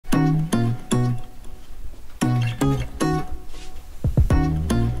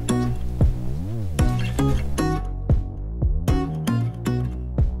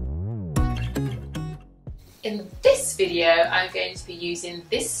In this video, I'm going to be using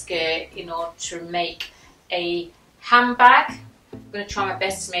this skirt in order to make a handbag. I'm going to try my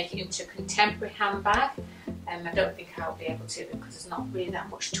best to make it into a contemporary handbag. I don't think I'll be able to because there's not really that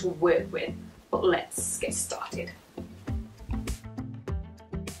much to work with, but let's get started.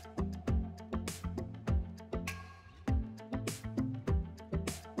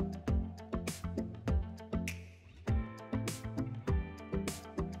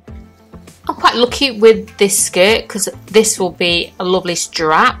 I'm quite lucky with this skirt because this will be a lovely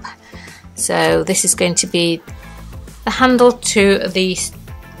strap. So this is going to be the handle to the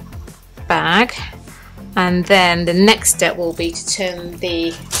bag, and then the next step will be to turn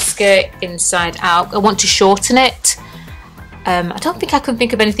the skirt inside out. I want to shorten it. I don't think I can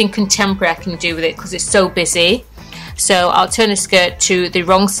think of anything contemporary I can do with it because it's so busy. So I'll turn the skirt to the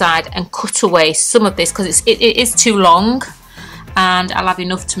wrong side and cut away some of this because it is too long. And I'll have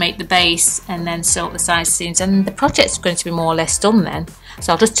enough to make the base and then sew up the side seams, and the project's going to be more or less done then.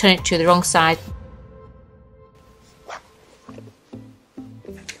 So I'll just turn it to the wrong side.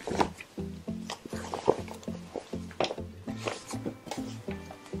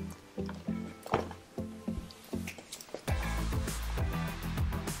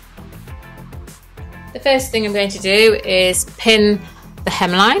 The first thing I'm going to do is pin the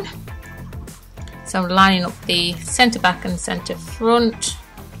hemline. So I'm lining up the centre back and centre front,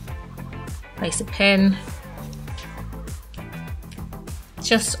 place a pin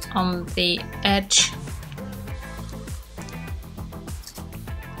just on the edge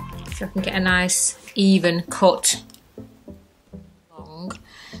so I can get a nice even cut.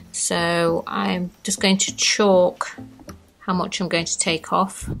 So I'm just going to chalk how much I'm going to take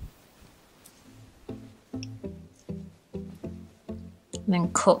off and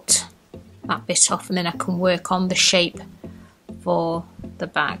then cut that bit off, and then I can work on the shape for the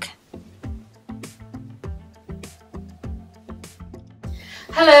bag.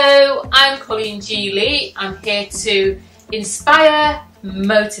 Hello, I'm Colleen Julie. I'm here to inspire,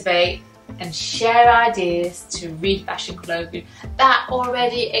 motivate and share ideas to refashion clothing that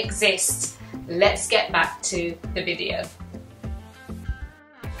already exists. Let's get back to the video.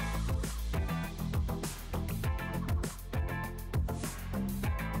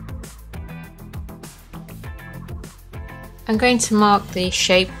 I'm going to mark the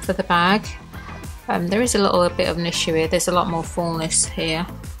shape for the bag. There is a little bit of an issue here. There's a lot more fullness here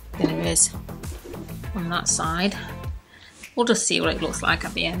than there is on that side. We'll just see what it looks like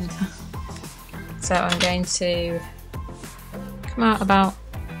at the end. So I'm going to come out about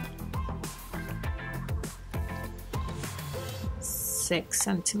 6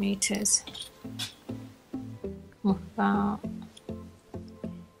 centimetres. Come up about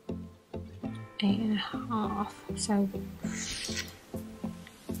 8.5. So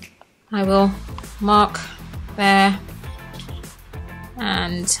I will mark there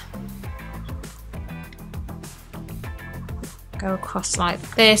and go across like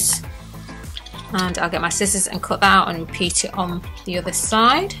this, and I'll get my scissors and cut that out and repeat it on the other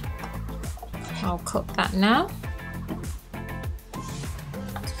side. I'll cut that now.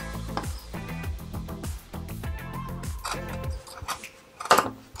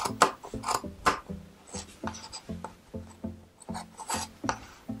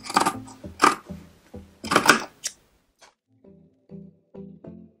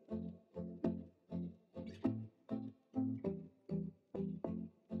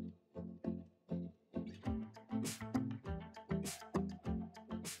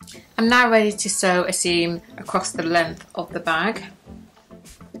 I'm now ready to sew a seam across the length of the bag,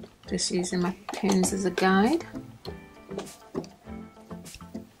 just using my pins as a guide.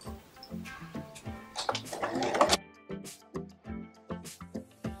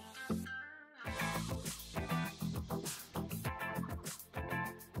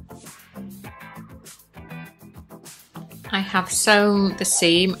 I have sewn the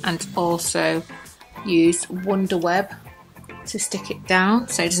seam and also used Wonder Web to stick it down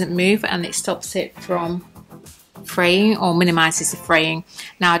so it doesn't move, and it stops it from fraying or minimises the fraying.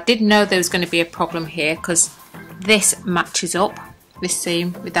 Now I did know there was going to be a problem here because this matches up, this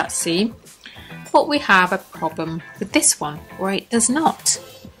seam with that seam, but we have a problem with this one where it does not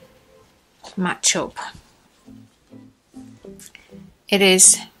match up. It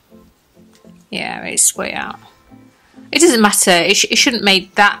is, yeah, it's way out. It doesn't matter, it shouldn't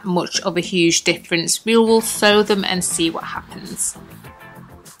make that much of a huge difference. We will sew them and see what happens.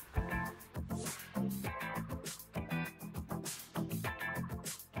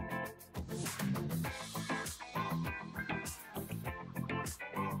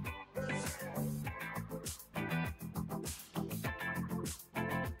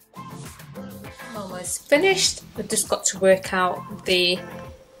 Almost finished. I've just got to work out the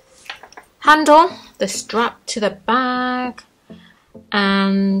handle, the strap to the bag,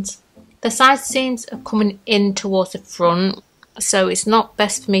 and the side seams are coming in towards the front, so it's not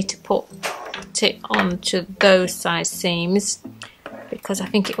best for me to put it onto those side seams because I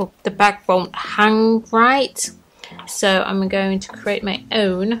think the bag won't hang right. So I'm going to create my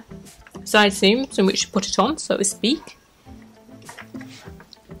own side seams in which to put it on, so to speak.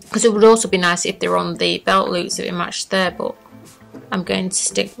 Because it would also be nice if they're on the belt loops if it matched there, but I'm going to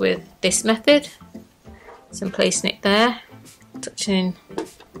stick with this method. So I'm placing it there, touching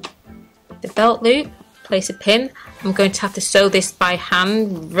the belt loop, place a pin. I'm going to have to sew this by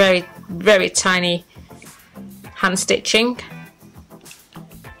hand, very, very tiny hand stitching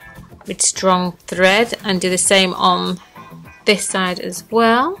with strong thread, and do the same on this side as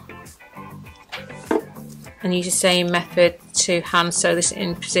well. And use the same method to hand sew this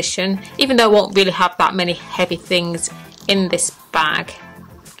in position, even though I won't really have that many heavy things in this bag.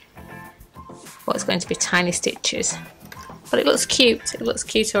 Well, it's going to be tiny stitches, but it looks cute. It looks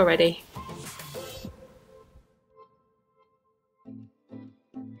cute already.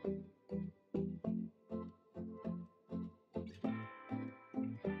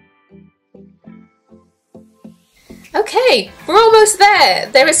 Okay, we're almost there.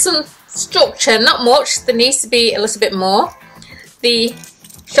 There is some structure, not much. There needs to be a little bit more. The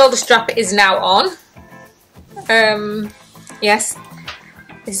shoulder strap is now on. Yes,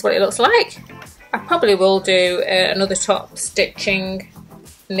 this is what it looks like. I probably will do another top stitching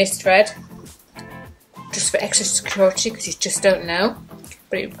in this thread, just for extra security, because you just don't know.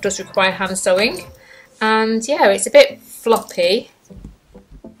 But it does require hand sewing. And yeah, it's a bit floppy.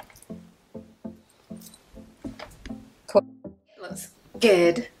 Looks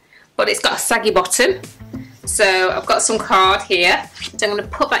good. But it's got a saggy bottom, so I've got some card here, so I'm going to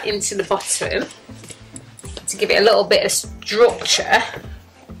put that into the bottom to give it a little bit of structure,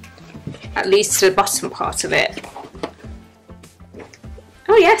 at least to the bottom part of it.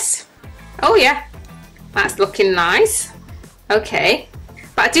 Oh yes, oh yeah, that's looking nice. Okay,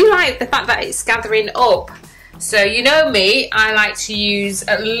 but I do like the fact that it's gathering up. So you know me, I like to use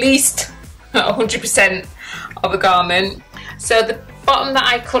at least 100% of a garment. So the bottom that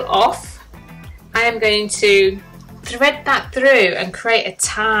I cut off, I am going to thread that through and create a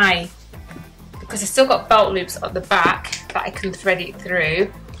tie, because I've still got belt loops at the back that I can thread it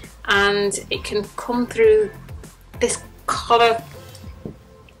through, and it can come through this collar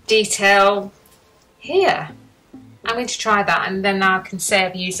detail here. I'm going to try that, and then I can say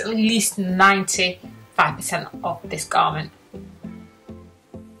I've used at least 95% of this garment.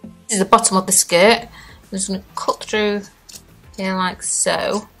 This is the bottom of the skirt. I'm just going to cut through here like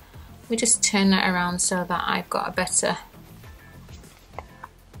so. Let me just turn that around so that I've got a better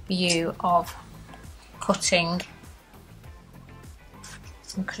view of cutting.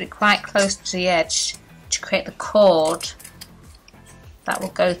 So I'm cutting quite close to the edge to create the cord that will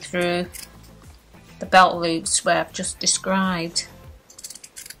go through the belt loops where I've just described.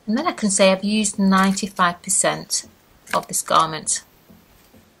 And then I can say I've used 95% of this garment.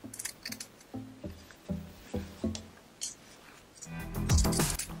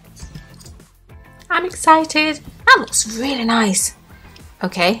 I'm excited. That looks really nice.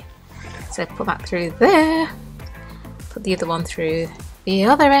 Okay, so put that through there. Put the other one through the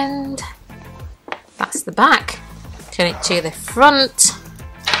other end. That's the back. Turn it to the front.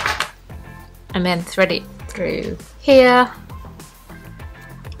 And then thread it through here.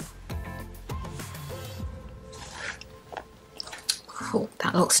 Oh,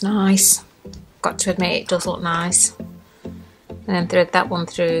 that looks nice. Got to admit, it does look nice. And then thread that one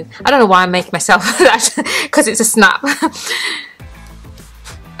through. I don't know why I'm making myself that, because it's a snap.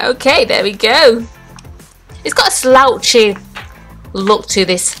 Okay, there we go. It's got a slouchy look to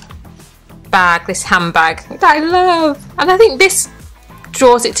this bag, this handbag, that I love. And I think this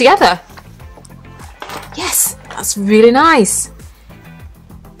draws it together. Yes, that's really nice.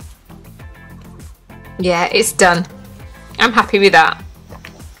 Yeah, it's done. I'm happy with that.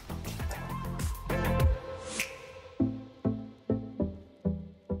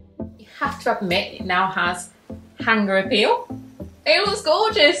 You have to admit, it now has hanger appeal. It looks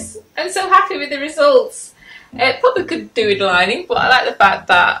gorgeous. I'm so happy with the results. It probably could do with lining, but I like the fact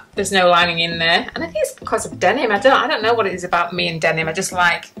that there's no lining in there. And I think it's because of denim. I don't know what it is about me and denim. I just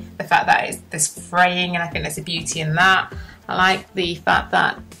like the fact that there's fraying, and I think there's a beauty in that. I like the fact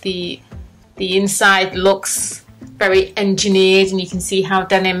that the inside looks very engineered, and you can see how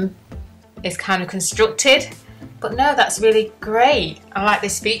denim is kind of constructed. But no, that's really great. I like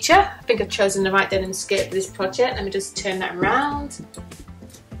this feature. I think I've chosen the right denim skirt for this project. Let me just turn that around.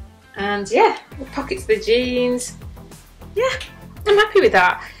 And yeah, the pockets of the jeans. Yeah, I'm happy with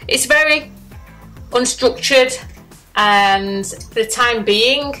that. It's very unstructured, and for the time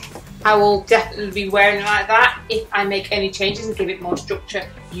being I will definitely be wearing it like that. If I make any changes and give it more structure,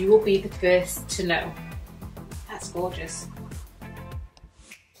 you will be the first to know. That's gorgeous.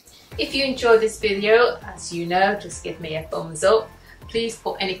 If you enjoyed this video, as you know, just give me a thumbs up. Please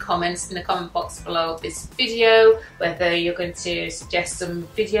put any comments in the comment box below this video. Whether you're going to suggest some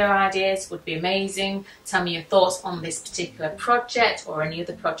video ideas would be amazing. Tell me your thoughts on this particular project or any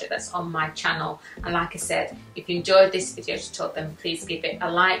other project that's on my channel. And like I said, if you enjoyed this video tutorial, then please give it a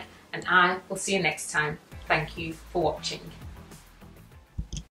like, and I will see you next time. Thank you for watching.